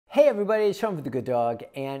Hey everybody, it's Sean for The Good Dog,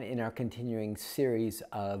 and in our continuing series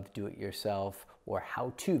of do-it-yourself or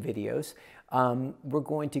how-to videos, we're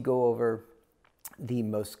going to go over the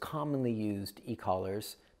most commonly used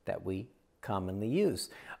e-collars that we commonly use.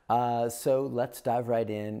 So let's dive right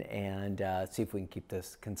in and see if we can keep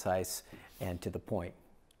this concise and to the point.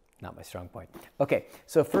 Not my strong point. Okay,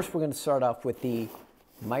 so first we're going to start off with the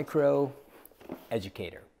Micro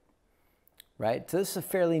Educator, right? So this is a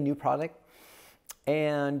fairly new product.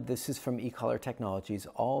 And this is from e-collar Technologies.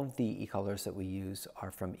 All of the e-collars that we use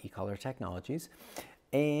are from e-collar Technologies.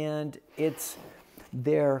 And it's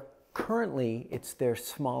their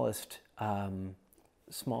smallest,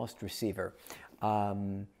 smallest receiver.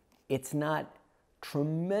 It's not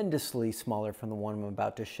tremendously smaller from the one I'm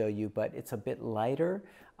about to show you, but it's a bit lighter.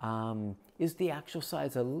 Is the actual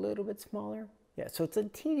size a little bit smaller? Yeah, so it's a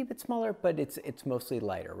teeny bit smaller, but it's mostly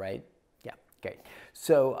lighter, right? Yeah, great.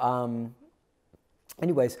 So,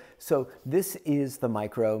 anyways, so this is the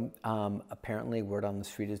Micro. Apparently, word on the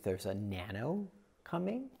street is there's a Nano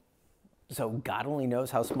coming. So God only knows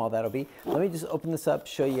how small that'll be. Let me just open this up,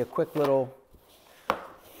 show you a quick little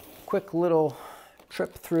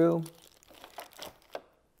trip through.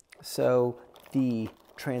 So the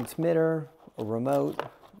transmitter or remote,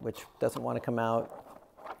 which doesn't want to come out,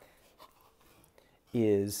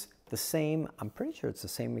 is the same. I'm pretty sure it's the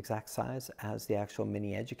same exact size as the actual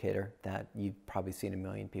mini educator that you've probably seen a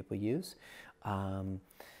million people use.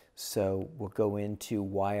 So we'll go into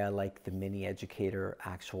why I like the mini educator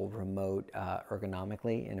actual remote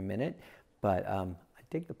ergonomically in a minute. But I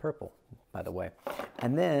dig the purple, by the way.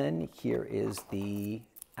 And then here is the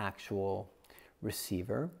actual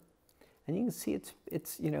receiver. And you can see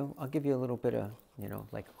it's you know, I'll give you a little bit of, you know,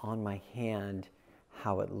 like on my hand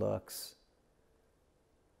how it looks.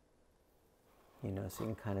 You know, so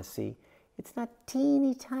you can kind of see it's not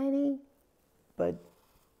teeny tiny, but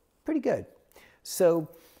pretty good. So,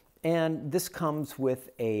 and this comes with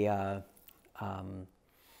a an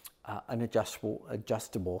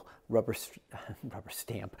adjustable rubber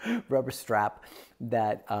strap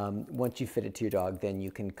that once you fit it to your dog, then you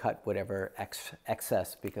can cut whatever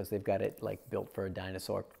excess because they've got it like built for a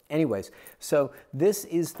dinosaur. Anyways, so this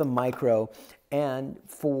is the Micro, and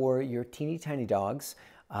for your teeny tiny dogs,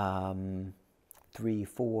 3,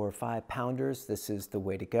 4, 5 pounders, this is the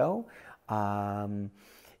way to go.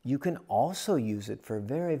 You can also use it for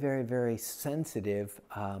very, very, very sensitive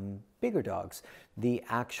bigger dogs. The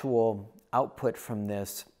actual output from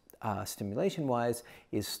this stimulation-wise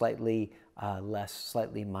is slightly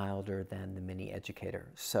slightly milder than the mini educator.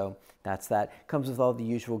 So that's that. Comes with all the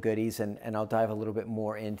usual goodies, and I'll dive a little bit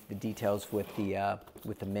more into the details with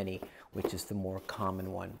the mini, which is the more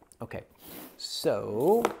common one. Okay,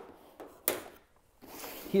 so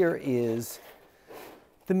here is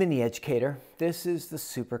the mini educator. This is the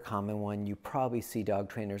super common one. You probably see dog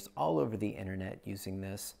trainers all over the internet using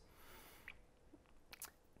this.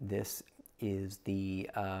 This is the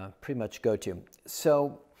pretty much go-to.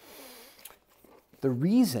 So the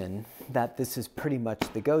reason that this is pretty much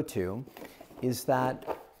the go-to is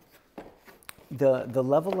that the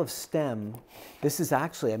level of stem, this is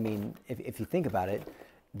actually, I mean, if you think about it,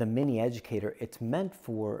 the mini educator, it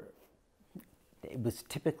was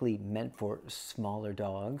typically meant for smaller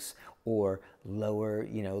dogs or lower,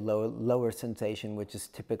 you know, lower sensation, which is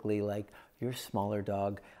typically like your smaller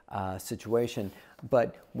dog situation.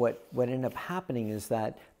 But what ended up happening is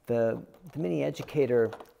that the mini educator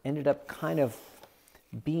ended up kind of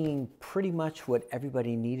being pretty much what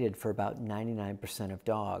everybody needed for about 99% of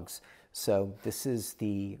dogs. So this is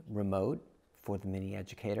the remote for the mini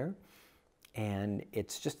educator. And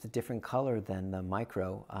it's just a different color than the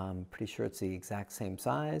Micro. I'm pretty sure it's the exact same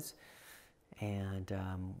size. And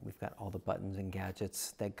we've got all the buttons and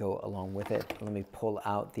gadgets that go along with it. Let me pull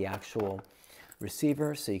out the actual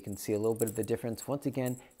receiver so you can see a little bit of the difference. Once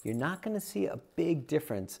again, you're not going to see a big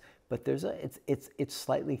difference, but there's it's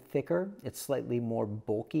slightly thicker. It's slightly more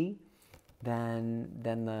bulky than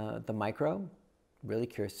the Micro. Really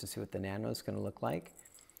curious to see what the Nano is going to look like.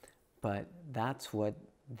 But that's what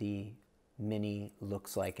the mini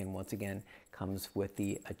looks like, and once again comes with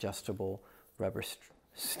the adjustable rubber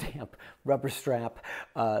strap.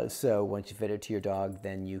 So once you fit it to your dog,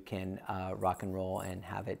 then you can rock and roll and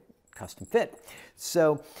have it custom fit.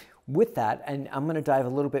 So with that, and I'm going to dive a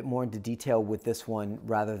little bit more into detail with this one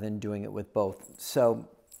rather than doing it with both. So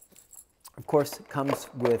of course it comes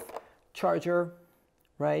with charger,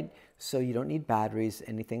 right? So you don't need batteries,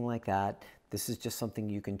 anything like that. This is just something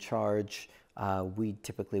you can charge We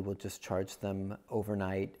typically will just charge them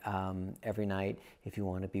overnight, every night. If you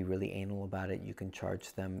want to be really anal about it, you can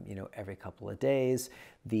charge them, you know, every couple of days.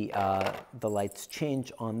 The lights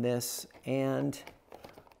change on this and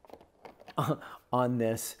on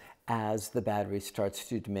this as the battery starts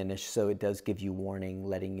to diminish, so it does give you warning,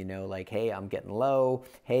 letting you know, like, hey, I'm getting low,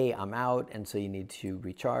 hey, I'm out, and so you need to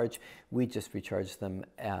recharge. We just recharge them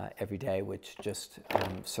every day, which just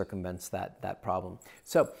circumvents that problem.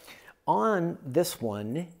 So on this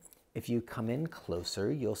one, if you come in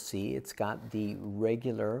closer, you'll see it's got the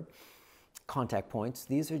regular contact points.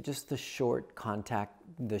 These are just the short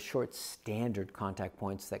standard contact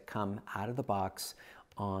points that come out of the box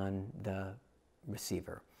on the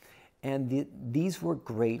receiver. And these work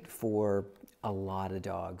great for a lot of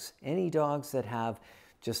dogs. Any dogs that have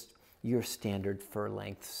just your standard fur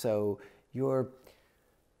length. So your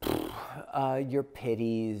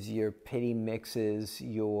pitties, your pitty mixes,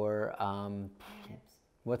 your,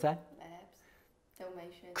 what's that?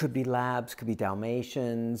 Dalmatians. Could be labs, could be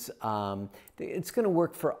Dalmatians. It's going to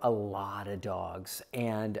work for a lot of dogs.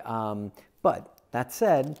 And, but that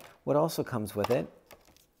said, what also comes with it,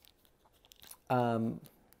 I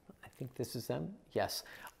think this is them, yes,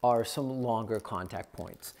 are some longer contact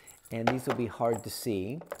points. And these will be hard to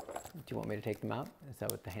see. Do you want me to take them out? Is that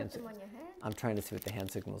what the hand signals? I'm trying to see what the hand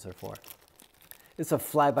signals are for. It's a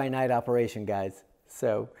fly-by-night operation, guys.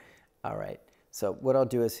 So, all right. So what I'll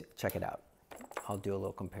do is check it out. I'll do a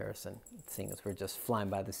little comparison, seeing as we're just flying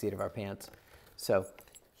by the seat of our pants. So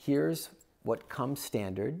here's what comes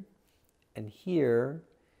standard. And here,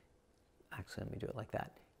 actually, let me do it like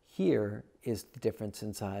that. Here is the difference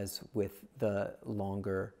in size with the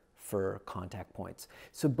longer fur contact points.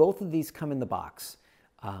 So both of these come in the box,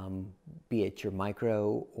 be it your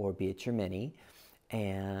micro or be it your mini,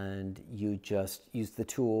 and you just use the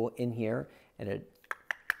tool in here and it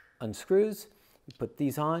unscrews. You put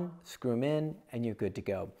these on, screw them in, and you're good to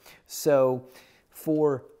go. So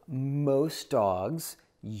for most dogs,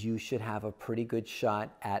 you should have a pretty good shot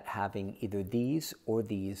at having either these or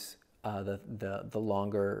these, the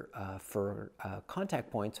longer fur contact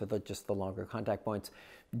points, or just the longer contact points,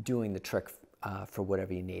 doing the trick for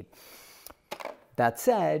whatever you need. That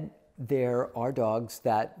said, there are dogs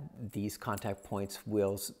that these contact points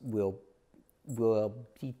will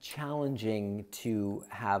be challenging to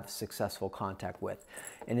have successful contact with.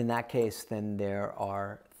 And in that case, then there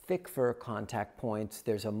are thick fur contact points.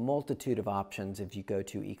 There's a multitude of options if you go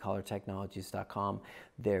to ecollartechnologies.com.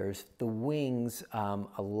 There's the wings.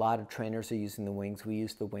 A lot of trainers are using the wings. We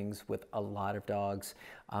use the wings with a lot of dogs.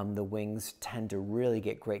 The wings tend to really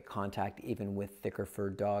get great contact even with thicker fur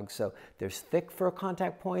dogs. So there's thick fur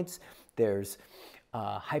contact points. There's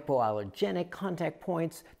hypoallergenic contact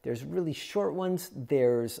points. There's really short ones.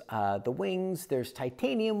 There's the wings. There's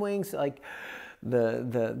titanium wings. Like,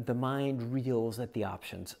 the mind reels at the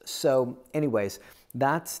options. So anyways,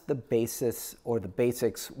 that's the basis or the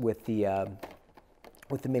basics with the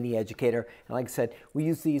Mini Educator. And like I said, we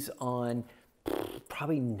use these on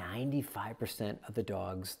probably 95% of the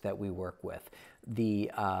dogs that we work with. The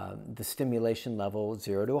stimulation level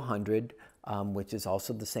 0 to 100, which is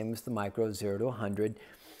also the same as the micro, 0 to 100,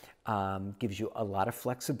 gives you a lot of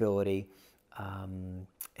flexibility.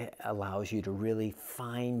 It allows you to really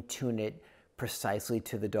fine tune it precisely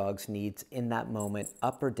to the dog's needs in that moment,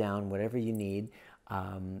 up or down, whatever you need.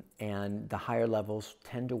 And the higher levels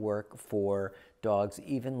tend to work for dogs,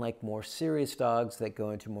 even like more serious dogs that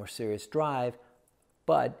go into more serious drive,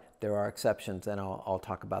 but there are exceptions, and I'll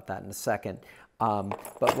talk about that in a second.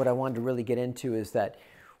 But what I wanted to really get into is that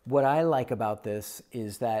what I like about this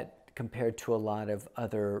is that compared to a lot of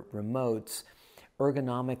other remotes,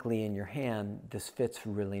 ergonomically in your hand, this fits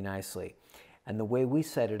really nicely. And the way we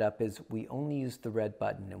set it up is we only use the red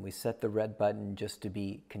button, and we set the red button just to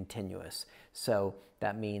be continuous. So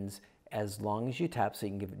that means as long as you tap, so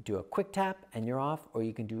you can do a quick tap and you're off, or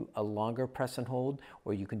you can do a longer press and hold,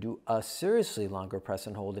 or you can do a seriously longer press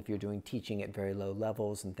and hold if you're doing teaching at very low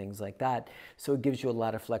levels and things like that. So it gives you a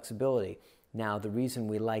lot of flexibility. Now, the reason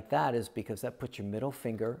we like that is because that puts your middle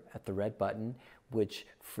finger at the red button, which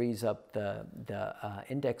frees up the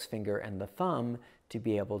index finger and the thumb to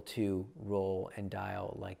be able to roll and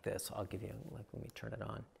dial like this. I'll give you, like, let me turn it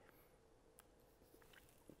on.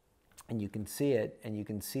 And you can see it, and you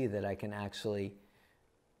can see that I can actually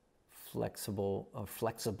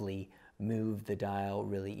flexibly move the dial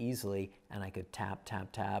really easily, and I could tap,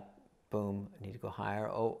 tap, tap, boom, I need to go higher,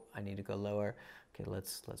 oh, I need to go lower. Okay,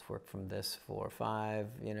 let's work from this 4 or 5,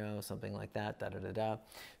 you know, something like that, da da da da.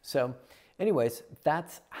 So anyways,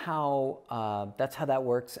 that's how that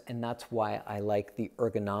works, and that's why I like the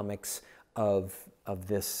ergonomics of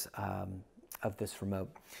this this remote.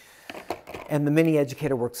 And the mini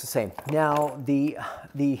educator works the same. Now, the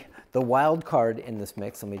wild card in this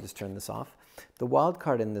mix, let me just turn this off. The wild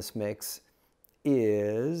card in this mix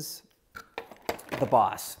is the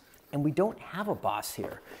Boss. And we don't have a Boss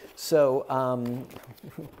here. So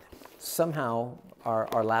somehow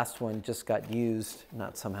our last one just got used,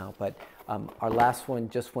 not somehow, but our last one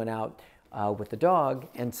just went out with the dog,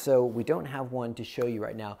 and so we don't have one to show you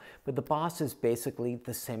right now. But the Boss is basically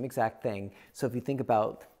the same exact thing. So if you think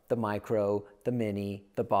about the Micro, the Mini,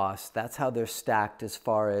 the Boss, that's how they're stacked as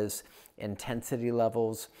far as intensity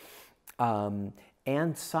levels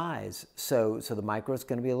and size. So the Micro is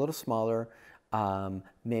going to be a little smaller,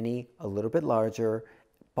 Mini a little bit larger,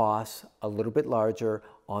 Boss a little bit larger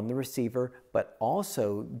on the receiver, but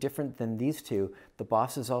also different than these two, the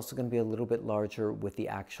Boss is also going to be a little bit larger with the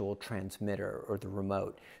actual transmitter or the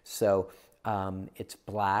remote. So it's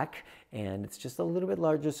black and it's just a little bit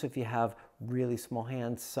larger, so if you have really small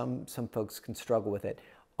hands, some folks can struggle with it.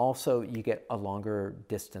 Also, you get a longer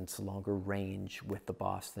distance, a longer range with the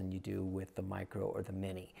Boss than you do with the Micro or the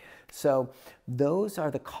Mini. So those are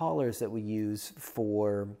the collars that we use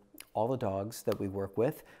for all the dogs that we work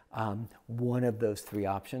with. One of those three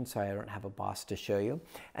options. Sorry, I don't have a Boss to show you.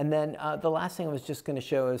 And then the last thing I was just going to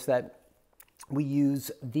show is that we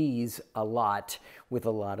use these a lot with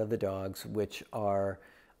a lot of the dogs, which are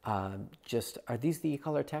are these the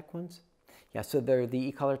eCollar Tech ones? Yeah, so they're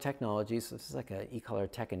the eCollar Technologies. This is like an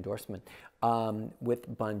eCollar Tech endorsement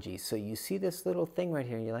with bungee. So you see this little thing right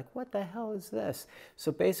here, and you're like, what the hell is this?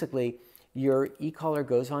 So basically, your eCollar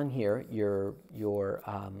goes on here, your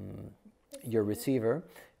receiver,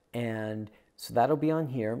 and so that'll be on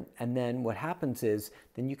here. And then what happens is,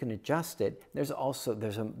 then you can adjust it. There's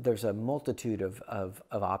a multitude of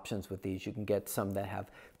options with these. You can get some that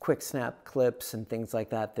have quick snap clips and things like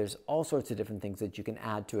that. There's all sorts of different things that you can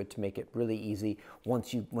add to it to make it really easy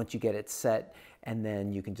once you get it set, and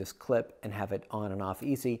then you can just clip and have it on and off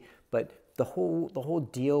easy. But the whole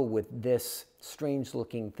deal with this strange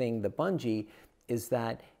looking thing, the bungee, is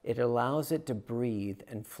that it allows it to breathe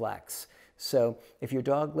and flex. So if your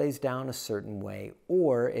dog lays down a certain way,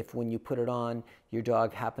 or if when you put it on, your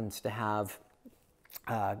dog happens to have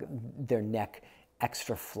their neck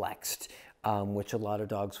extra flexed, which a lot of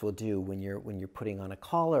dogs will do when you're putting on a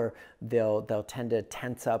collar, they'll tend to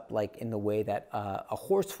tense up like in the way that a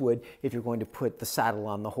horse would if you're going to put the saddle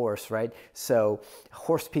on the horse, right? So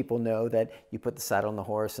horse people know that you put the saddle on the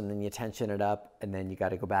horse and then you tension it up, and then you got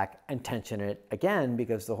to go back and tension it again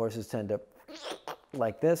because the horses tend to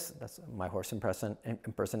like this. That's my horse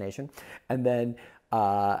impersonation. And then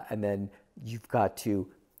you've got to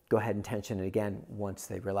go ahead and tension it again once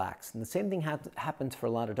they relax. And the same thing happens for a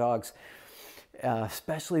lot of dogs,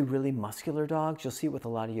 especially really muscular dogs. You'll see it with a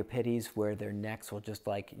lot of your pitties where their necks will just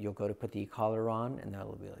like, you'll go to put the collar on and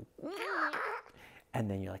they'll be like, and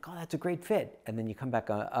then you're like, oh, that's a great fit. And then you come back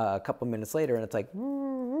a couple minutes later and it's like,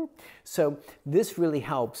 so this really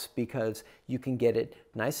helps because you can get it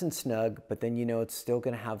nice and snug, but then you know it's still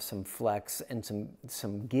going to have some flex and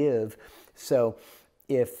some give. So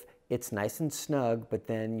if it's nice and snug, but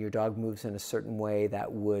then your dog moves in a certain way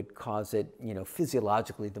that would cause it, you know,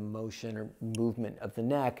 physiologically, the motion or movement of the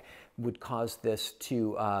neck would cause this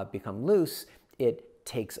to become loose, it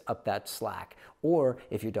takes up that slack. Or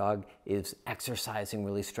if your dog is exercising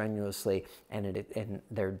really strenuously and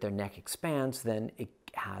their neck expands, then it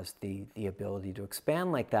has the ability to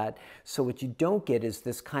expand like that. So what you don't get is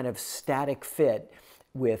this kind of static fit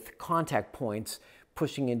with contact points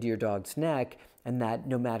pushing into your dog's neck, and that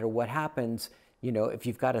no matter what happens, you know, if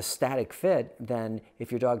you've got a static fit, then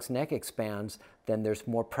if your dog's neck expands, then there's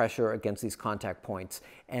more pressure against these contact points.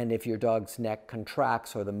 And if your dog's neck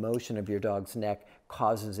contracts or the motion of your dog's neck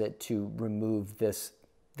causes it to remove this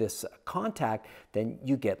contact, then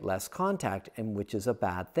you get less contact, and which is a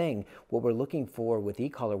bad thing. What we're looking for with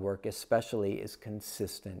e-collar work especially is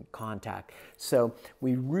consistent contact. So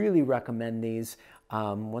we really recommend these.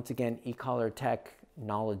 Once again, e-collar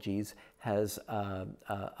Technologies has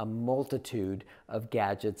a multitude of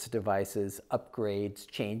gadgets, devices, upgrades,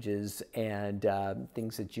 changes, and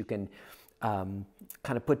things that you can kind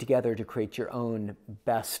of put together to create your own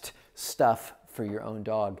best stuff for your own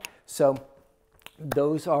dog. So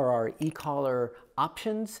those are our e-collar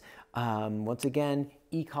options. Once again,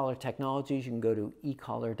 e-collar Technologies, you can go to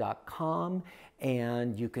ecollar.com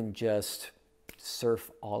and you can just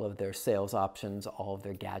surf all of their sales options, all of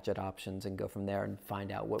their gadget options, and go from there and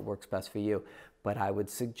find out what works best for you. But I would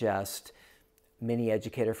suggest Mini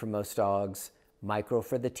Educator for most dogs, Micro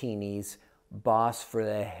for the teenies, Boss for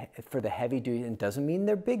the heavy duty. It doesn't mean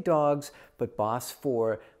they're big dogs, but Boss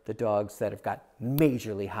for the dogs that have got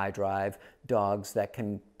majorly high drive, dogs that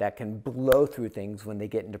can blow through things when they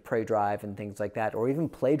get into prey drive and things like that, or even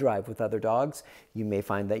play drive with other dogs. You may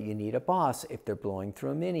find that you need a boss if they're blowing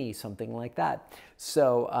through a mini, something like that.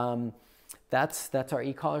 So that's our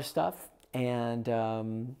e-collar stuff,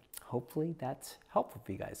 and hopefully that's helpful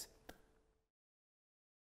for you guys.